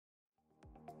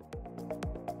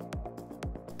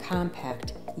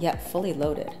Compact, yet fully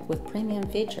loaded with premium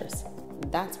features.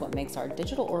 That's what makes our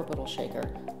digital orbital shaker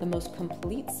the most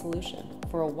complete solution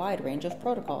for a wide range of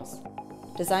protocols.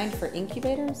 Designed for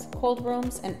incubators, cold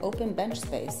rooms, and open bench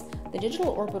space, the digital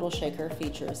orbital shaker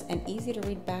features an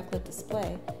easy-to-read backlit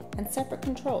display and separate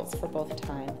controls for both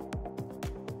time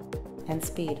and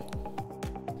speed.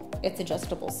 Its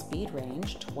adjustable speed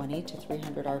range, 20 to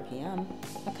 300 RPM,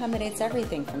 accommodates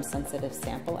everything from sensitive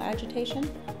sample agitation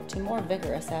to more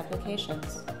vigorous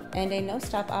applications. And a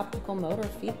no-stop optical motor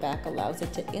feedback allows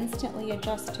it to instantly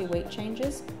adjust to weight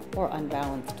changes or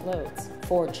unbalanced loads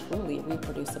for truly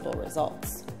reproducible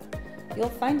results. You'll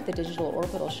find the digital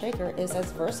orbital shaker is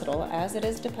as versatile as it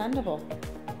is dependable.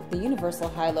 The universal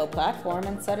high-low platform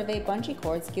and set of 8 bungee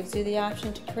cords gives you the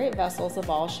option to create vessels of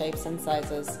all shapes and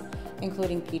sizes,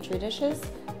 including petri dishes,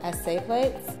 assay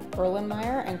plates,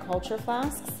 Erlenmeyer and culture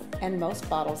flasks, and most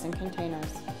bottles and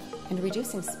containers. And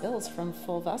reducing spills from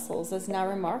full vessels is now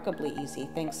remarkably easy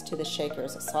thanks to the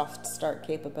shaker's soft start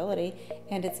capability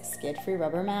and its skid-free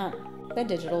rubber mat. The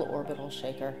digital orbital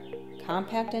shaker.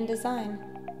 Compact in design,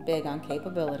 big on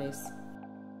capabilities.